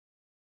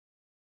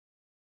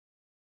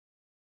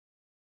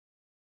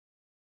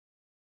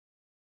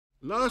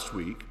Last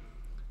week,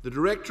 the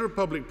Director of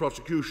Public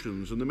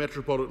Prosecutions and the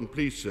Metropolitan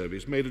Police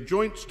Service made a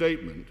joint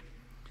statement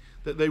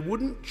that they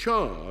wouldn't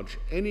charge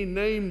any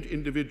named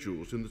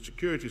individuals in the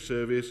Security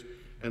Service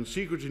and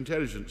Secret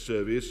Intelligence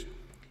Service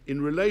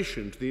in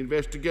relation to the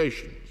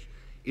investigations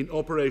in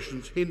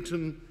Operations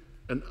Hinton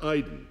and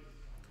Iden.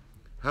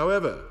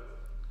 However,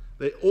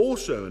 they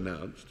also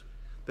announced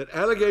that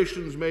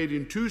allegations made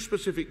in two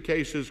specific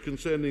cases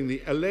concerning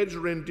the alleged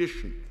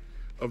rendition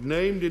of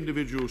named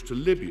individuals to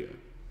Libya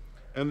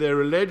and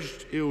their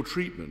alleged ill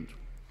treatment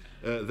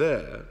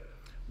there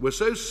were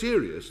so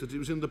serious that it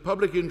was in the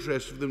public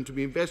interest for them to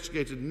be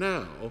investigated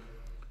now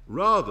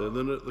rather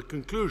than at the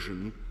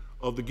conclusion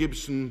of the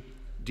Gibson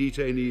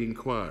detainee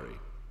inquiry.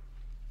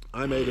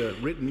 I made a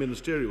written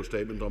ministerial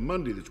statement on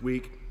Monday this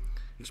week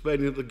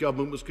explaining that the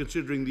government was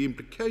considering the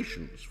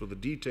implications for the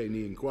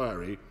detainee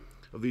inquiry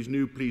of these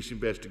new police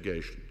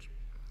investigations.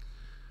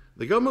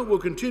 The government will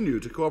continue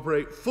to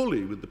cooperate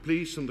fully with the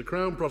police and the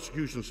Crown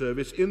Prosecution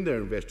Service in their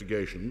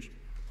investigations,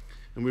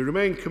 and we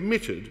remain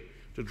committed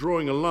to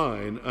drawing a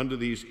line under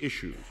these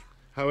issues.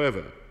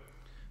 However,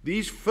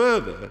 these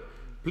further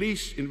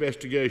police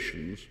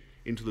investigations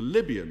into the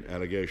Libyan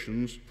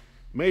allegations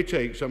may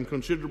take some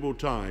considerable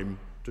time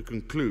to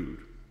conclude.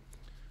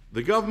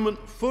 The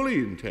government fully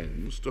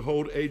intends to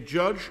hold a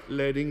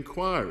judge-led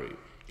inquiry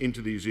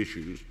into these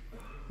issues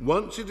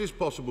once it is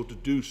possible to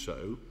do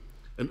so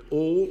and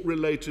all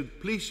related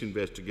police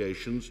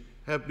investigations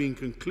have been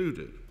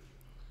concluded.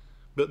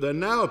 But there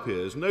now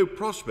appears no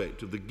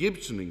prospect of the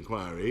Gibson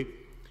inquiry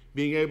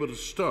being able to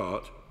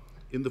start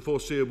in the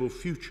foreseeable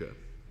future.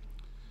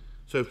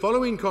 So,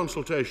 following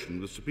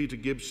consultation with Sir Peter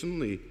Gibson,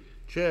 the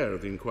chair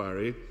of the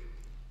inquiry,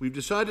 we've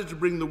decided to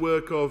bring the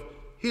work of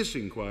his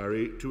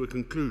inquiry to a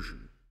conclusion.